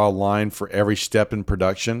you draw a line for every step in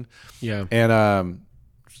production. Yeah. And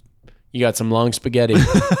You got some long spaghetti.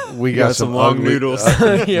 we got some long ugly- noodles.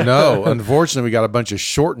 No, unfortunately, we got a bunch of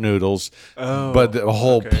short noodles, but a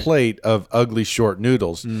whole plate of ugly short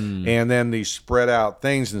noodles, and then these spread out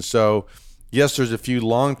things. And so, yes, there's a few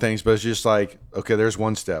long things, but it's just like, okay, there's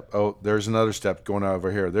one step. Oh, there's another step going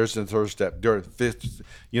over here. There's the third step. There's fifth.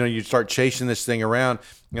 You start chasing this thing around,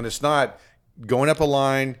 and it's not going up a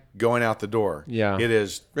line, going out the door. Yeah. It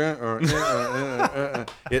is.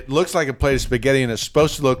 It looks like a plate of spaghetti, and it's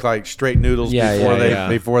supposed to look like straight noodles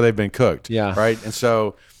before they've been cooked. Yeah. Right. And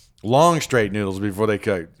so, long straight noodles before they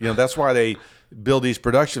cook. That's why they build these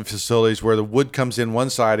production facilities where the wood comes in one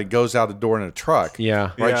side and goes out the door in a truck.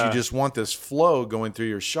 Yeah. Right. Yeah. You just want this flow going through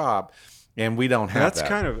your shop, and we don't have That's that.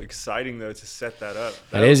 kind of exciting though to set that up.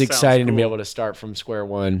 That is sounds exciting to be cool. able to start from square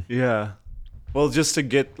one. Yeah. Well, just to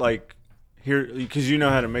get like here, because you know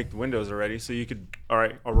how to make the windows already, so you could. All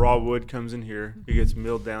right, a raw wood comes in here. It gets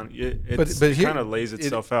milled down. It here- kind of lays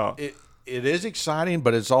itself out. It is exciting,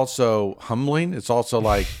 but it's also humbling. It's also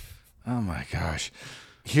like, oh my gosh.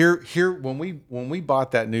 Here when we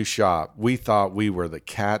bought that new shop, we thought we were the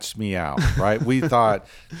cat's meow, right? We thought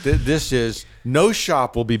this is no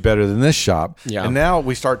shop will be better than this shop. Yeah. And now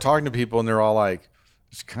we start talking to people and they're all like,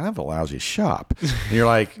 it's kind of a lousy shop. And you're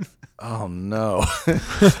like, oh no.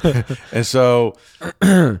 And so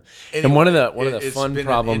And one of the it's fun been an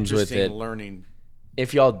problems with interesting it, learning.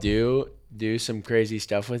 if y'all do some crazy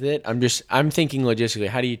stuff with it, I'm thinking logistically,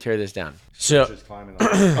 how do you tear this down? So Just climbing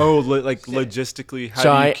on. Like logistically, how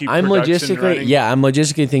so do you keep I'm production logistically running? I'm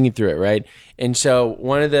logistically thinking through it, right? And so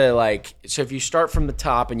one of the so if you start from the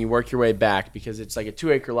top and you work your way back, because it's like a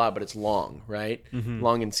 2-acre lot but it's long, right?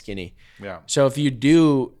 Long and skinny. Yeah. So if you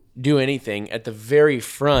do anything, at the very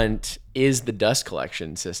front is the dust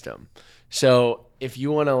collection system. So if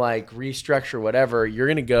you want to restructure whatever, you're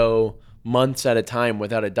going to go months at a time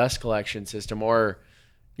without a dust collection system, or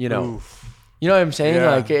you know what I'm saying?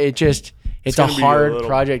 Yeah. It's a gonna be a hard little-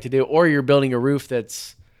 project to do. Or you're building a roof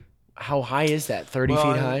that's, how high is that? 30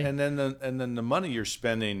 Well, feet high? and then the money you're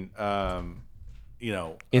spending, In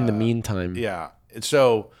the meantime. yeah. And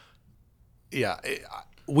so,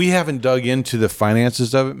 we haven't dug into the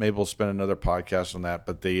finances of it. Maybe we'll spend another podcast on that.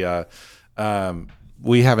 But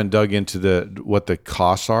we haven't dug into what the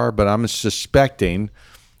costs are. But I'm suspecting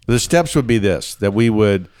the steps would be this: that we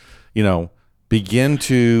would, begin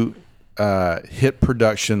to hit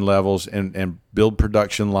production levels and build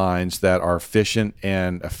production lines that are efficient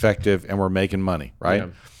and effective, and we're making money, right? Yeah.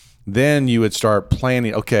 Then you would start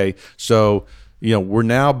planning. Okay, so we're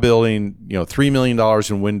now building $3 million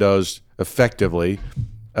in windows effectively.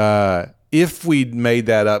 If we made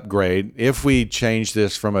that upgrade, if we changed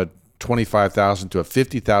this from a 25,000 to a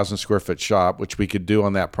 50,000 square foot shop, which we could do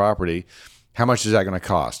on that property, how much is that going to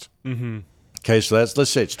cost? Mm-hmm. Okay, so let's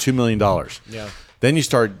say it's $2 million. Yeah. Then you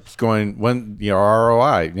start going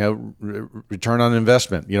ROI, return on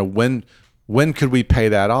investment. When could we pay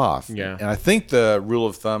that off? Yeah. And I think the rule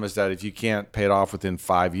of thumb is that if you can't pay it off within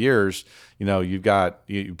 5 years, you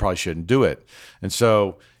probably shouldn't do it. And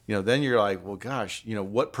so then you're like, well, gosh,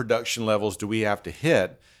 what production levels do we have to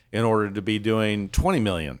hit in order to be doing 20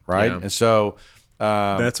 million, right? Yeah. And so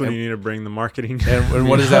That's when you need to bring the marketing. and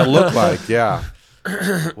what does that look like? Yeah.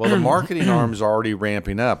 Well, the marketing arm is already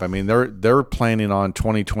ramping up. I mean, they're planning on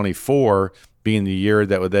 2024 being the year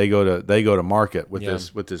that they go to market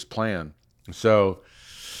with this plan. So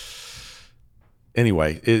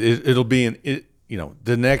anyway, it'll be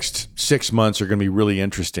the next 6 months are going to be really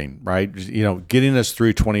interesting, right? Getting us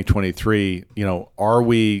through 2023. Are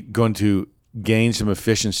we going to gain some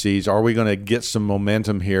efficiencies? Are we going to get some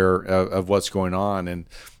momentum here of what's going on?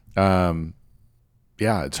 And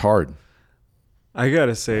it's hard. I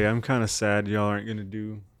gotta say, I'm kind of sad y'all aren't gonna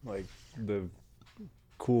do the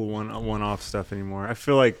cool one-off stuff anymore. I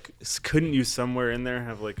feel like couldn't you somewhere in there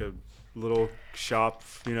have a little shop?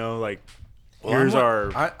 Here's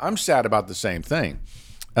I'm sad about the same thing.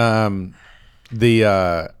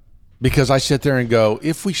 Because I sit there and go,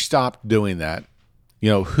 if we stopped doing that,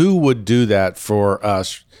 who would do that for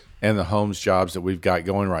us and the homes jobs that we've got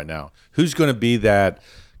going right now? Who's going to be that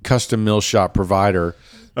custom mill shop provider?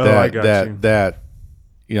 That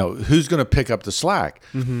who's going to pick up the slack?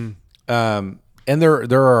 Mm-hmm. And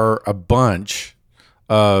there are a bunch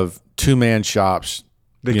of 2-man shops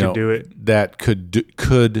They could do it. That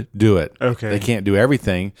could do it. Okay. They can't do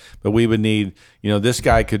everything, but we would need, this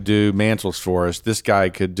guy could do mantles for us. This guy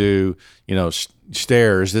could do,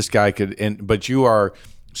 stairs. This guy could, but you are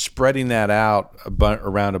spreading that out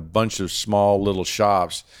around a bunch of small little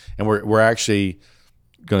shops, and we're actually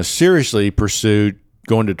going to seriously pursue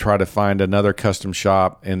going to try to find another custom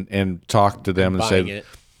shop and talk to them and say, it.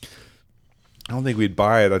 I don't think we'd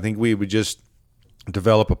buy it. I think we would just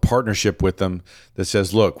develop a partnership with them that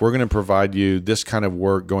says, look, we're going to provide you this kind of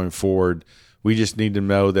work going forward. We just need to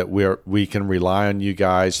know that we can rely on you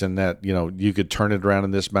guys, and that you could turn it around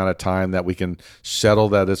in this amount of time, that we can settle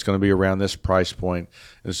that it's going to be around this price point.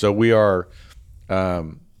 And so we are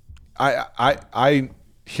I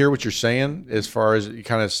hear what you're saying as far as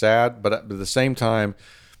kind of sad, but at the same time,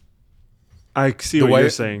 I see what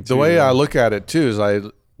you're saying too. The way I look at it too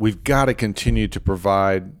is we've got to continue to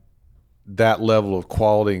provide that level of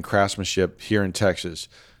quality and craftsmanship here in Texas,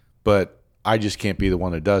 but I just can't be the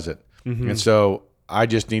one that does it. Mm-hmm. And so I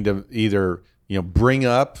just need to either, bring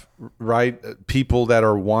up people that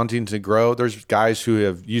are wanting to grow. There's guys who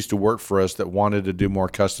have used to work for us that wanted to do more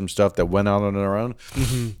custom stuff that went out on their own.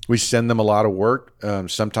 Mm-hmm. We send them a lot of work.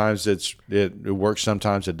 Sometimes it works,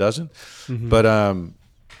 sometimes it doesn't. Mm-hmm. But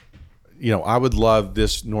I would love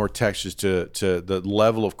this North Texas to the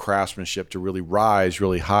level of craftsmanship to really rise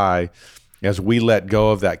really high as we let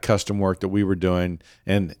go of that custom work that we were doing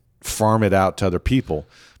and farm it out to other people.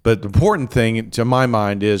 But the important thing to my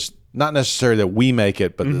mind is not necessarily that we make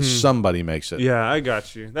it, but that somebody makes it. Yeah, I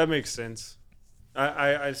got you. That makes sense.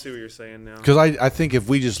 I see what you're saying now. Because I think if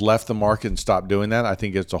we just left the market and stopped doing that, I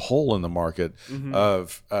think it's a hole in the market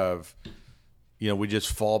of we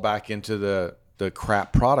just fall back into the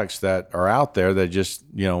crap products that are out there that just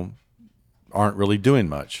aren't really doing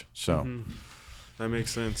much. So that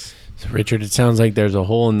makes sense. So Richard, it sounds like there's a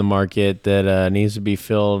hole in the market that needs to be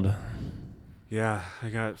filled. Yeah, I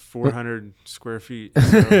got 400 square feet, so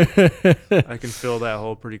I can fill that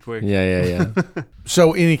hole pretty quick. Yeah.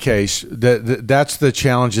 So, in any case, that's the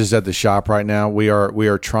challenges at the shop right now. We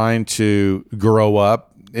are trying to grow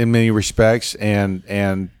up in many respects,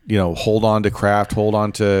 and hold on to craft, hold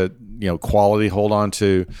on to quality, hold on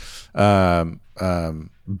to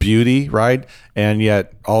beauty, right? And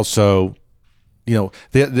yet also,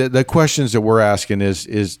 the questions that we're asking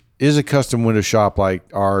is a custom window shop like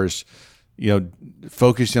ours,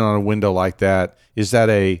 focusing on a window like that, is that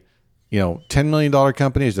a $10 million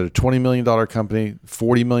company? Is it a $20 million company,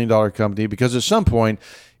 $40 million company? Because at some point,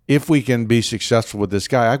 if we can be successful with this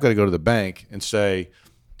guy, I've got to go to the bank and say,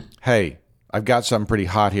 hey, I've got something pretty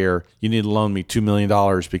hot here. You need to loan me $2 million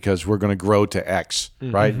because we're going to grow to X,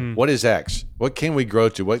 right? What is X? What can we grow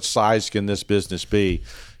to? What size can this business be?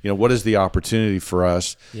 What is the opportunity for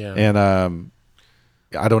us? Yeah. And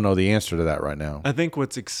I don't know the answer to that right now. I think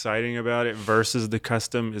what's exciting about it versus the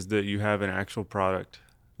custom is that you have an actual product.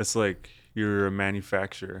 It's like you're a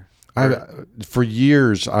manufacturer. For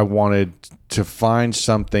years, I wanted to find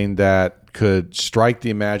something that could strike the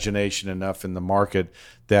imagination enough in the market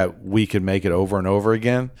that we could make it over and over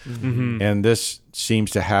again. Mm-hmm. And this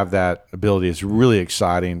seems to have that ability. It's really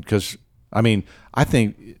exciting because, I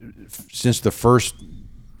think since the first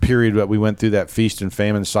period that we went through that feast and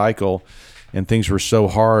famine cycle and things were so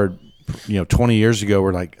hard, 20 years ago,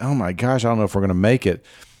 we're like, oh my gosh, I don't know if we're going to make it.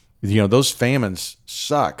 Those famines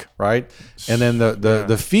suck, right? And then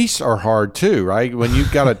the feasts are hard too, right? When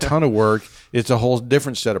you've got a ton of work, it's a whole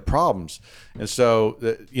different set of problems. And so,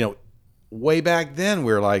 way back then,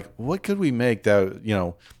 we were like, what could we make that,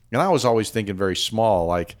 and I was always thinking very small,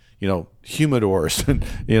 like, humidors, and,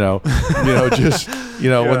 just,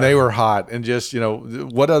 when they were hot, and just,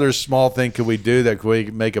 what other small thing could we do that could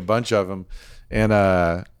we make a bunch of them? And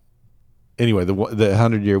anyway, the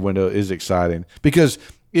 100-year window is exciting because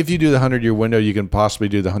if you do the 100-year window, you can possibly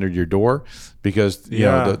do the 100-year door because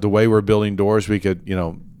the way we're building doors, we could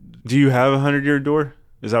Do you have a 100-year door?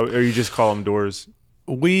 Is that, or you just call them doors?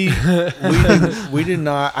 We did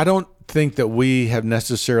not. I don't think that we have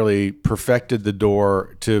necessarily perfected the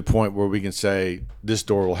door to a point where we can say this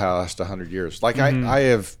door will last 100 years. Like I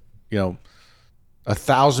have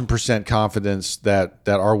 1,000% confidence that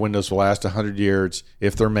our windows will last 100 years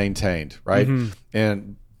if they're maintained, right?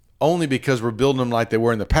 And only because we're building them like they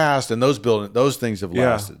were in the past, and those things have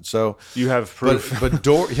lasted. So you have proof. But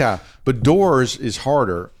doors is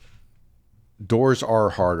harder. Doors are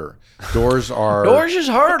harder. Doors is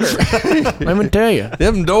harder. Let me tell you,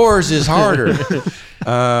 them doors is harder.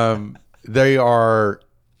 They are.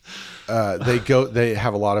 They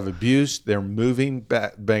have a lot of abuse. They're moving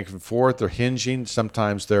back and forth. They're hinging.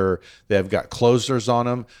 Sometimes they've got closers on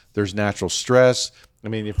them. There's natural stress. I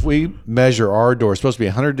mean, if we measure our door, it's supposed to be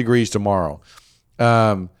 100 degrees tomorrow.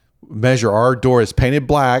 Measure our door. It's painted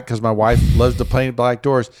black because my wife loves to paint black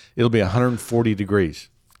doors. It'll be 140 degrees.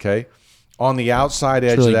 Okay. On the outside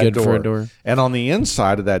edge really of that good for a door. And on the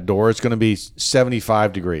inside of that door, it's going to be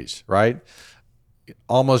 75 degrees, right?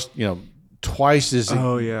 Almost, twice as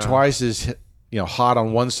hot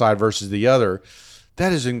on one side versus the other.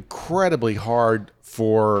 That is incredibly hard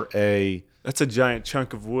for That's a giant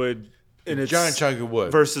chunk of wood. And it's giant chunk of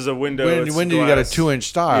wood versus a window. Window, you got a 2-inch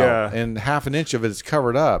style, and half an inch of it is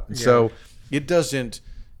covered up. Yeah. So it doesn't.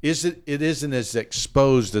 It isn't as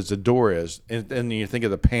exposed as the door is. And you think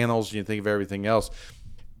of the panels, and you think of everything else.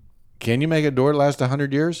 Can you make a door last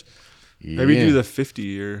 100 years? Maybe do the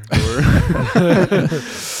 50-year door.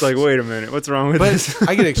 It's like, wait a minute, what's wrong with this?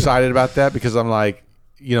 I get excited about that because I'm like,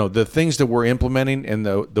 the things that we're implementing and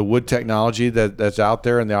the wood technology that's out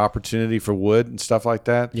there and the opportunity for wood and stuff like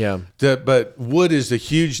that. Yeah. But wood is a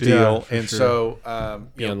huge deal. Yeah, and sure. So,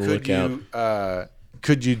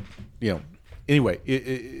 could you,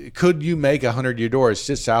 anyway, could you make a 100-year door? It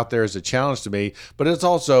sits out there as a challenge to me, but it's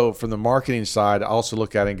also from the marketing side, I also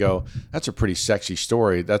look at it and go, that's a pretty sexy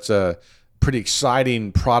story. That's a pretty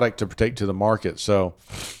exciting product to take to the market. So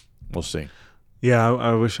we'll see. Yeah.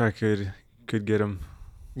 I wish I could get them.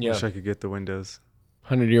 Yeah. Wish I could get the windows.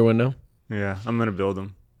 100-year window. Yeah, I'm gonna build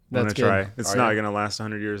them. I'm That's gonna good. try. It's not gonna last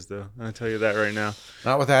 100 years though. I'll tell you that right now.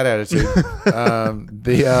 Not with that attitude.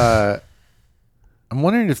 I'm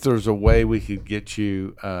wondering if there's a way we could get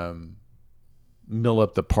you mill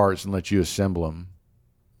up the parts and let you assemble them.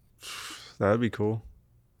 That'd be cool.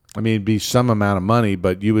 I mean, it'd be some amount of money,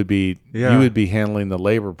 but you would be handling the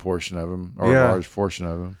labor portion of them or a large portion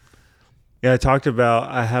of them. Yeah,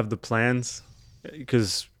 I have the plans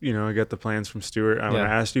because I got the plans from Stuart. When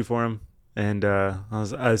I asked you for them, and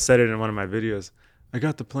I said it in one of my videos. I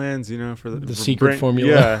got the plans, for the secret Brent.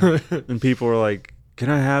 formula. Yeah, and people were like, "Can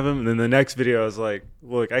I have them?" And then the next video, I was like,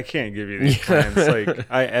 "Look, I can't give you these plans. Like,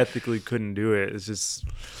 I ethically couldn't do it. It's just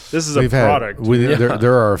this is a product."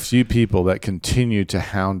 There are a few people that continue to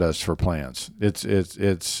hound us for plans.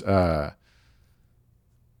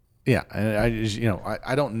 Yeah, and I just,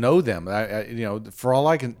 I don't know them. For all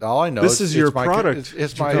I know, this is your product.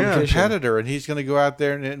 It's my competitor, and he's going to go out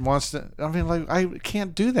there and wants to. I mean, like, I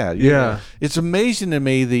can't do that. Yeah, it's amazing to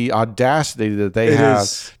me the audacity that they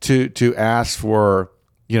have to ask for,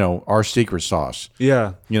 our secret sauce.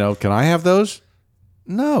 Yeah, can I have those?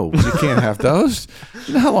 No, you can't have those.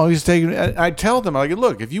 You know how long it's taking? I tell them,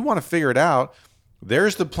 look, if you want to figure it out,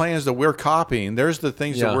 there's the plans that we're copying. There's the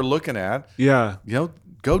things that we're looking at. Yeah,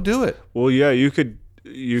 go do it. Well, yeah, you could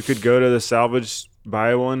go to the salvage,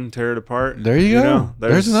 buy one, tear it apart. There you go.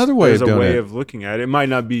 There's another way of doing it. There's a way of looking at it. It might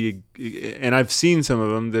not be, and I've seen some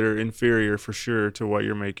of them that are inferior for sure to what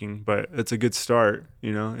you're making, but it's a good start,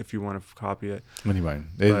 if you want to copy it. Anyway,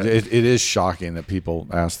 it is shocking that people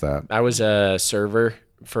ask that. I was a server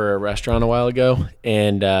for a restaurant a while ago,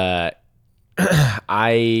 and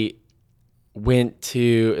I went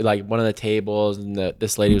to one of the tables, and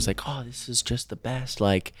this lady was like, "Oh, this is just the best.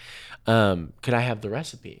 Like, could I have the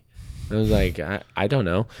recipe?" And I was like, I don't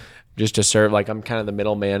know. Just to serve, I'm kind of the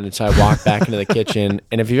middleman. And so I walked back into the kitchen.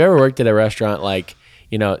 And if you've ever worked at a restaurant,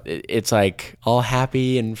 it's like all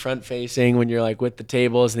happy and front facing when you're with the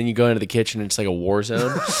tables. And then you go into the kitchen and it's like a war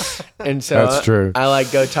zone. And so that's true. I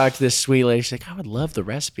go talk to this sweet lady. She's like, "I would love the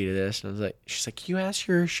recipe to this." And I was like, she's like, "Can you ask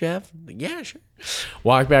your chef?" I'm like, "Yeah, sure."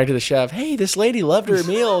 Walk back to the chef. "Hey, this lady loved her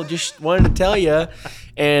meal. Just wanted to tell you.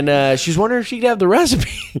 And she's wondering if she could have the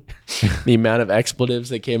recipe." The amount of expletives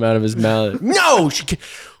that came out of his mouth. "No, what do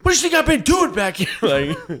you think I've been doing back here?"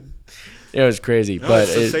 It was crazy, but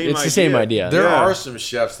it's the same idea. There are some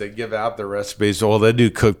chefs that give out their recipes. Well, they do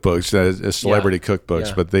cookbooks, celebrity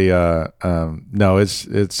cookbooks, but no,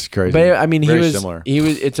 it's crazy. But I mean, similar.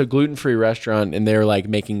 It's a gluten-free restaurant, and they're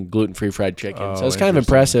making gluten-free fried chicken. So it's kind of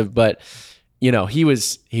impressive, but he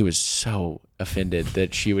was so offended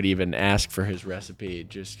that she would even ask for his recipe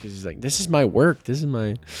just because he's like, "This is my work. This is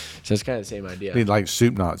my." So it's kind of the same idea. I mean, like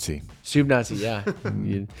Soup Nazi. Soup Nazi, yeah.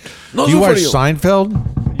 You watch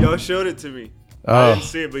Seinfeld? Y'all showed it to me. I didn't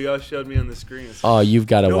see it, but y'all showed me on the screen. Oh, you've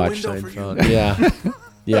got to watch window for Seinfeld. Yeah,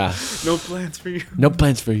 yeah. No plans for you. No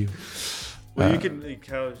plans for you. Well, you could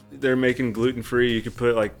how they're making gluten free. You could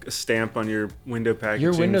put a stamp on your window packaging.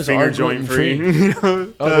 Your windows finger are joint gluten-free.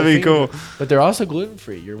 free. That'd be cool. But they're also gluten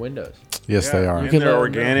free. Your windows. Yes, they are. And they're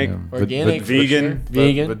organic, Organic, but vegan. for sure.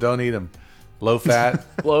 Vegan, but don't eat them. Low fat.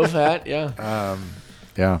 low fat. Yeah.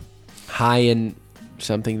 Yeah. High in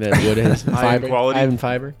something that wood has High in fiber. quality. High in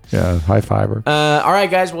fiber. Yeah, high fiber. All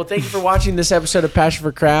right, guys. Well, thank you for watching this episode of Passion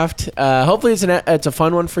for Craft. Hopefully, it's a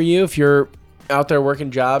fun one for you. If you're out there working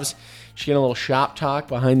jobs. Just getting a little shop talk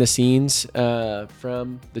behind the scenes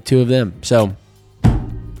from the two of them. So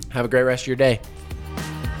have a great rest of your day.